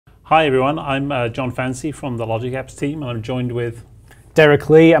Hi everyone, I'm John Fancy from the Logic Apps team, and I'm joined with Derek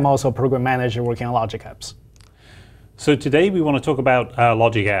Lee. I'm also a program manager working on Logic Apps. So today we want to talk about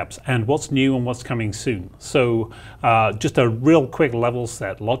Logic Apps and what's new and what's coming soon. So just a real quick level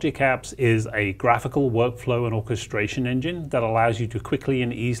set, Logic Apps is a graphical workflow and orchestration engine that allows you to quickly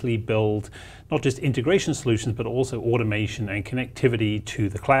and easily build not just integration solutions, but also automation and connectivity to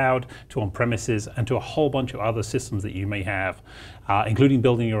the cloud, to on-premises, and to a whole bunch of other systems that you may have, including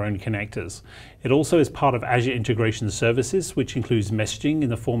building your own connectors. It also is part of Azure Integration Services, which includes messaging in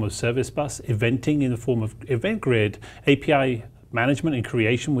the form of Service Bus, eventing in the form of Event Grid, API management and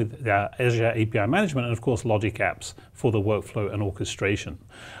creation with Azure API management, and of course Logic Apps for the workflow and orchestration.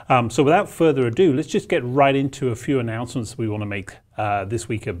 So without further ado, let's just get right into a few announcements we want to make this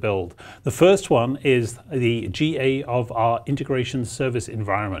week at Build. The first one is the GA of our integration service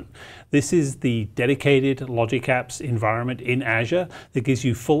environment. This is the dedicated Logic Apps environment in Azure that gives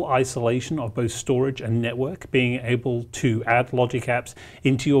you full isolation of both storage and network, being able to add Logic Apps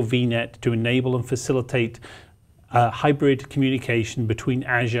into your VNet to enable and facilitate hybrid communication between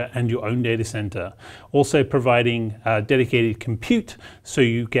Azure and your own data center. Also providing dedicated compute so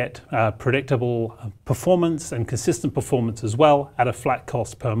you get predictable performance and consistent performance as well at a flat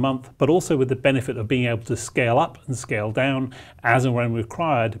cost per month, but also with the benefit of being able to scale up and scale down as and when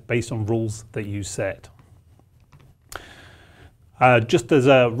required based on rules that you set. Just as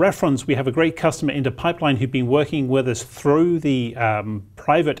a reference, we have a great customer in the pipeline who've been working with us through the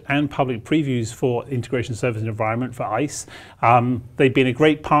private and public previews for Integration Service Environment for ICE. They've been a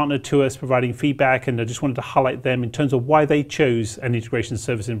great partner to us, providing feedback, and I just wanted to highlight them in terms of why they chose an Integration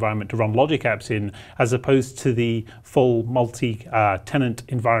Service Environment to run Logic Apps in, as opposed to the full multi-tenant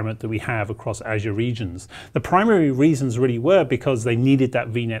environment that we have across Azure regions. The primary reasons really were because they needed that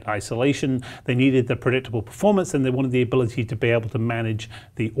VNet isolation, they needed the predictable performance, and they wanted the ability to be able to manage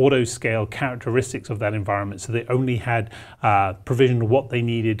the auto scale characteristics of that environment, so they only had provision of what they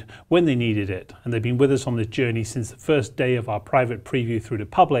needed when they needed it. And they've been with us on this journey since the first day of our private preview through to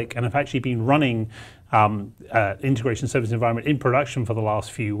public, and have actually been running integration service environment in production for the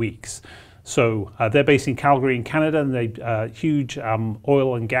last few weeks. So they're based in Calgary in Canada, and they're huge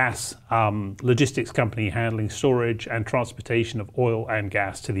oil and gas logistics company handling storage and transportation of oil and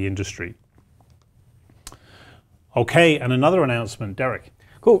gas to the industry. Okay, and another announcement, Derek.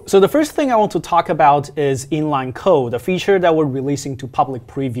 Cool. So the first thing I want to talk about is Inline Code, a feature that we're releasing to public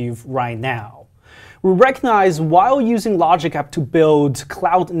preview right now. We recognize while using Logic App to build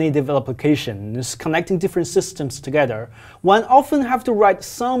cloud-native applications, connecting different systems together, one often have to write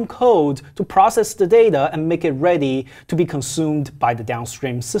some code to process the data and make it ready to be consumed by the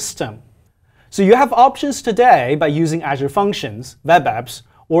downstream system. So you have options today by using Azure Functions, Web Apps,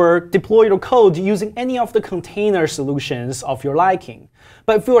 or deploy your code using any of the container solutions of your liking.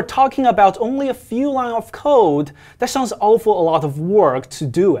 But if you are talking about only a few lines of code, that sounds awful a lot of work to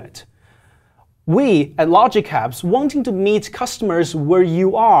do it. We at Logic Apps, wanting to meet customers where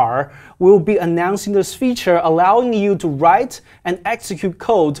you are, will be announcing this feature allowing you to write and execute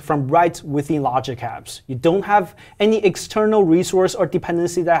code from right within Logic Apps. You don't have any external resource or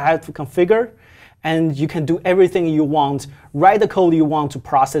dependency that I have to configure, and you can do everything you want, write the code you want to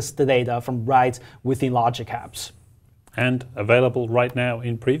process the data from right within Logic Apps. And available right now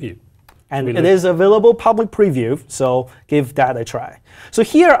in preview. And it is available public preview, so give that a try. So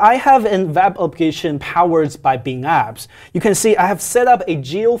here I have a web application powered by Bing Apps. You can see I have set up a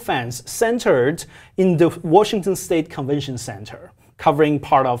geofence centered in the Washington State Convention Center, covering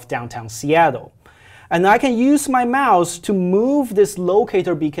part of downtown Seattle. And I can use my mouse to move this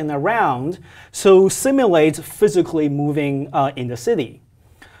locator beacon around, so simulate physically moving in the city.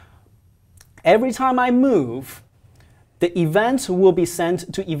 Every time I move, the event will be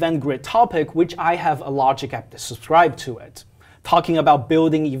sent to Event Grid topic, which I have a Logic App subscribed to it, talking about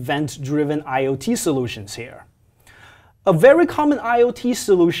building event-driven IoT solutions here. A very common IoT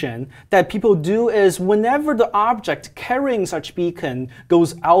solution that people do is whenever the object carrying such beacon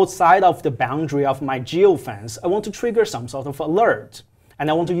goes outside of the boundary of my geofence, I want to trigger some sort of alert,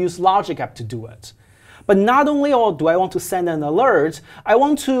 and I want to use Logic App to do it. But not only do I want to send an alert, I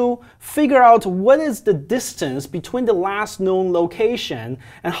want to figure out what is the distance between the last known location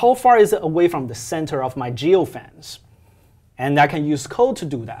and how far is it away from the center of my geofence. And I can use code to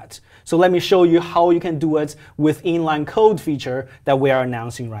do that. So let me show you how you can do it with Inline Code feature that we are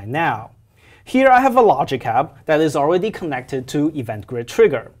announcing right now. Here I have a Logic App that is already connected to Event Grid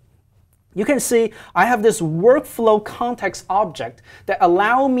Trigger. You can see I have this workflow context object that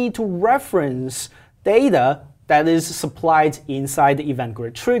allows me to reference data that is supplied inside the event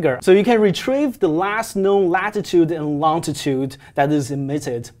grid trigger. So you can retrieve the last known latitude and longitude that is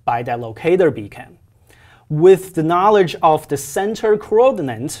emitted by that locator beacon. With the knowledge of the center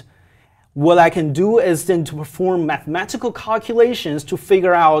coordinate, what I can do is then to perform mathematical calculations to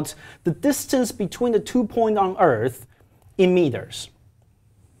figure out the distance between the 2 points on Earth in meters.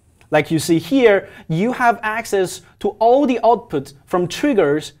 Like you see here, you have access to all the output from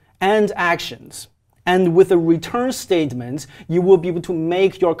triggers and actions. And with a return statement, you will be able to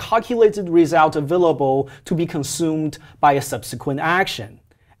make your calculated result available to be consumed by a subsequent action.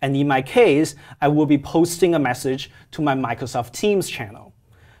 And in my case, I will be posting a message to my Microsoft Teams channel.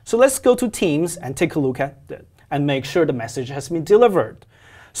 So let's go to Teams and take a look at it and make sure the message has been delivered.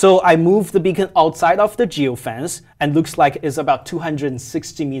 So I move the beacon outside of the geofence and looks like it's about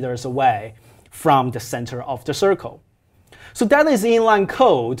 260 meters away from the center of the circle. So that is inline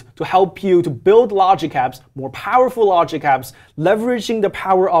code to help you to build logic apps, more powerful logic apps, leveraging the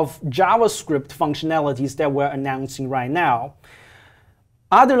power of JavaScript functionalities that we're announcing right now.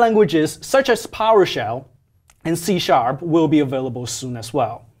 Other languages, such as PowerShell and C# will be available soon as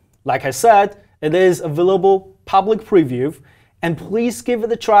well. Like I said, it is available public preview, and please give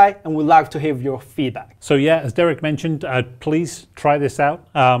it a try, and we'd like to hear your feedback. So yeah, as Derek mentioned, please try this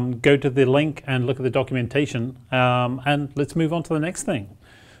out. Go to the link and look at the documentation, and let's move on to the next thing.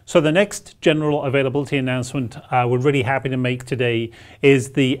 So the next general availability announcement we're really happy to make today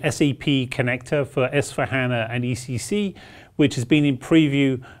is the SAP connector for S/4HANA and ECC, which has been in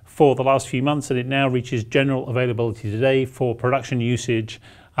preview for the last few months, and it now reaches general availability today for production usage.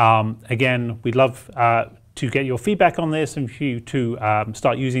 Again, we'd love to get your feedback on this and for you to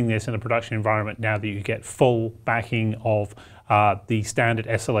start using this in a production environment now that you get full backing of the standard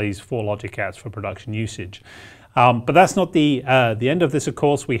SLAs for logic apps for production usage. But that's not the end of this, of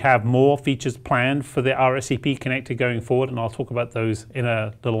course. We have more features planned for the SAP connector going forward, and I'll talk about those in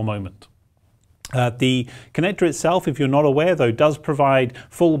a little moment. The connector itself, if you're not aware though, does provide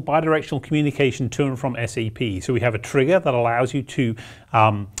full bidirectional communication to and from SAP. So we have a trigger that allows you to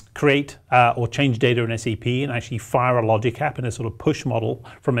create or change data in SAP and actually fire a logic app in a sort of push model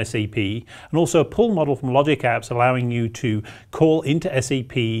from SAP, and also a pull model from logic apps allowing you to call into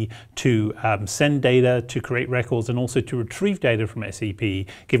SAP to send data, to create records, and also to retrieve data from SAP,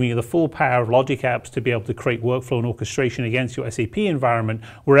 giving you the full power of logic apps to be able to create workflow and orchestration against your SAP environment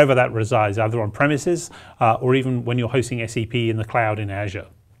wherever that resides, either on premises or even when you're hosting SAP in the cloud in Azure.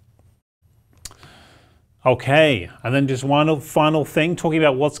 Okay, and then just one final thing, talking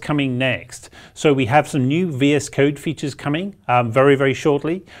about what's coming next. So we have some new VS Code features coming very, very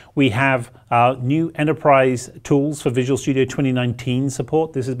shortly. We have new enterprise tools for Visual Studio 2019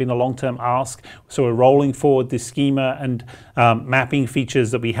 support. This has been a long-term ask, so we're rolling forward the schema and mapping features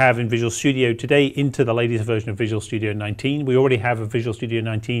that we have in Visual Studio today into the latest version of Visual Studio 19. We already have a Visual Studio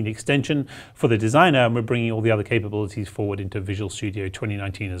 19 extension for the designer, and we're bringing all the other capabilities forward into Visual Studio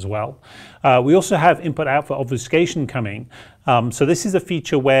 2019 as well. We also have input out for obfuscation coming. So this is a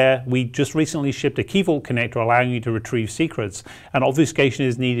feature where we just recently shipped a key vault connector allowing you to retrieve secrets, and obfuscation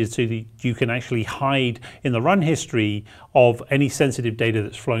is needed so that you can actually hide in the run history of any sensitive data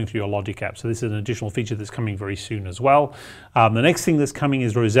that's flowing through your logic app. So this is an additional feature that's coming very soon as well. The next thing that's coming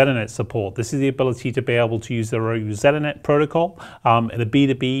is RosettaNet support. This is the ability to be able to use the RosettaNet protocol in a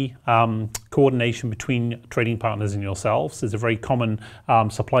B2B coordination between trading partners and yourselves. It's a very common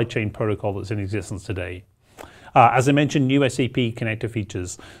supply chain protocol that's in existence today. As I mentioned, new SAP connector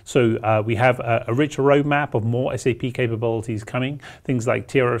features. So we have a richer roadmap of more SAP capabilities coming, things like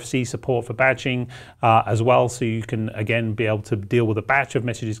TRFC support for batching as well, so you can again be able to deal with a batch of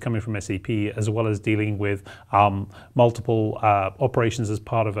messages coming from SAP, as well as dealing with multiple operations as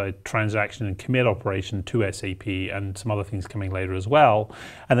part of a transaction and commit operation to SAP, and some other things coming later as well.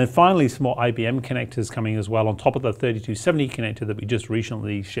 And then finally, some more IBM connectors coming as well on top of the 3270 connector that we just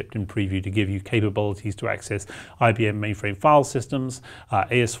recently shipped in preview to give you capabilities to access IBM mainframe file systems,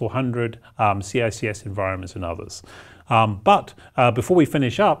 AS400, CICS environments, and others. But before we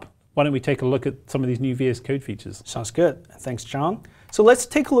finish up, why don't we take a look at some of these new VS Code features? Sounds good. Thanks, John. So let's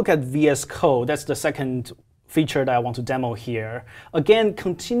take a look at VS Code. That's the second feature that I want to demo here. Again,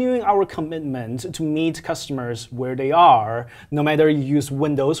 continuing our commitment to meet customers where they are, no matter you use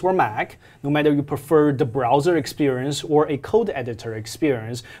Windows or Mac, no matter you prefer the browser experience or a code editor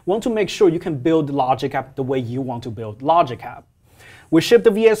experience, we want to make sure you can build Logic App the way you want to build Logic App. We shipped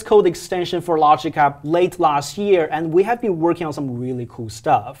the VS Code extension for Logic App late last year, and we have been working on some really cool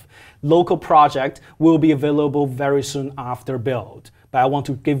stuff. Local project will be available very soon after build, but I want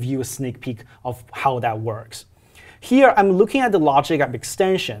to give you a sneak peek of how that works. Here, I'm looking at the Logic App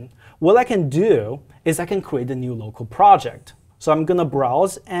extension. what I can do is I can create a new local project. So I'm going to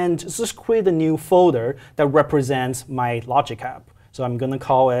browse and just create a new folder that represents my logic app. So I'm going to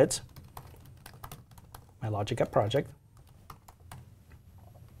call it my logic app project.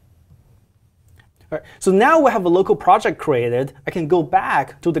 All right, so now we have a local project created. I can go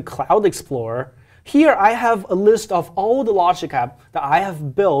back to the Cloud Explorer. Here I have a list of all the logic apps that I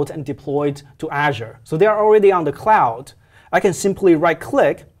have built and deployed to Azure. So they are already on the cloud. I can simply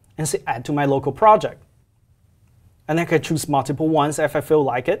right-click and say Add to my local project. And I can choose multiple ones if I feel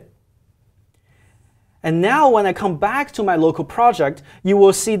like it. And now when I come back to my local project, you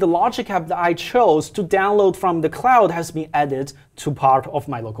will see the logic app that I chose to download from the cloud has been added to part of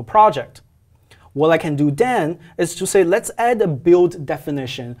my local project. What I can do then is to say, let's add a build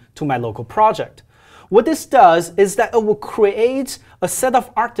definition to my local project. What this does is that it will create a set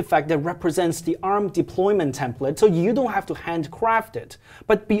of artifacts that represents the ARM deployment template, so you don't have to handcraft it.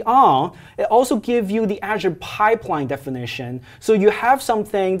 But beyond, it also gives you the Azure pipeline definition, so you have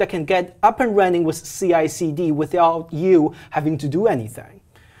something that can get up and running with CI/CD without you having to do anything.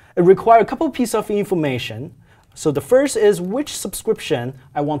 It requires a couple pieces of information. So the first is which subscription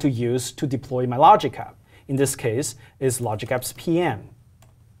I want to use to deploy my logic app. In this case, is Logic Apps PM.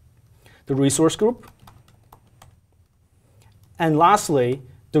 The resource group. And lastly,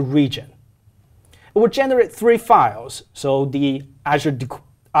 the region. It will generate 3 files. So the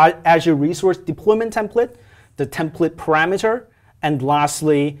Azure Resource Deployment Template, the template parameter, and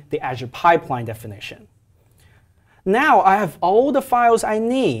lastly, the Azure Pipeline definition. Now I have all the files I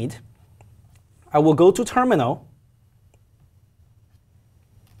need. I will go to Terminal.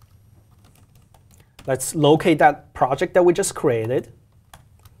 Let's locate that project that we just created.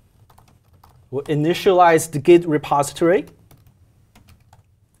 We'll initialize the Git repository,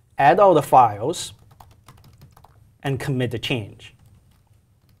 add all the files, and commit the change.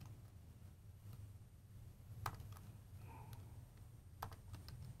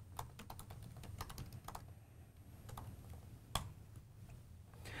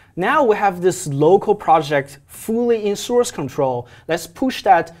 Now we have this local project fully in source control. Let's push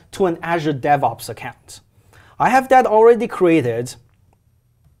that to an Azure DevOps account. I have that already created,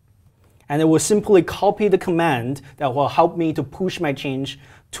 and it will simply copy the command that will help me to push my change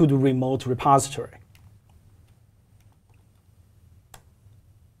to the remote repository.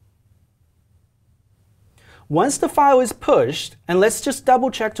 Once the file is pushed, and let's just double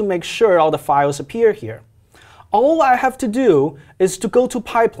check to make sure all the files appear here. All I have to do is to go to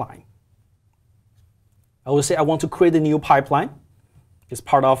pipeline. I will say I want to create a new pipeline. It's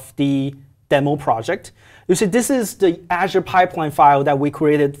part of the demo project. You see, this is the Azure pipeline file that we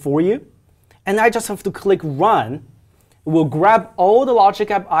created for you. And I just have to click Run. It will grab all the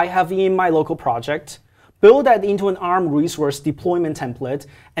logic app I have in my local project, build that into an ARM resource deployment template,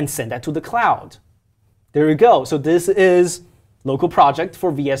 and send that to the cloud. There you go. So this is local project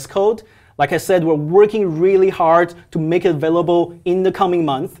for VS Code. Like I said, we're working really hard to make it available in the coming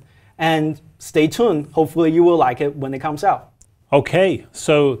month. And stay tuned. Hopefully you will like it when it comes out. Okay,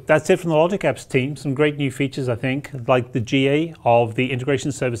 so that's it from the Logic Apps team. Some great new features, I think, like the GA of the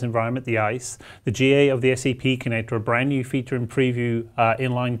Integration Service Environment, the ISE, the GA of the SAP Connector, a brand new feature in preview,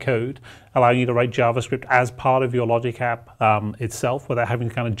 Inline Code, allowing you to write JavaScript as part of your Logic app itself without having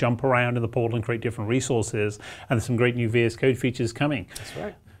to kind of jump around in the portal and create different resources. And there's some great new VS Code features coming. That's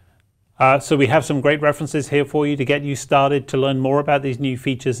right. So we have some great references here for you to get you started, to learn more about these new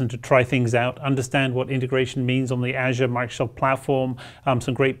features and to try things out, understand what integration means on the Azure Microsoft platform,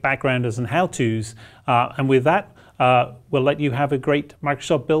 some great backgrounders and how-tos. And with that, we'll let you have a great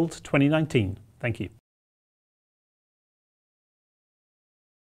Microsoft Build 2019. Thank you.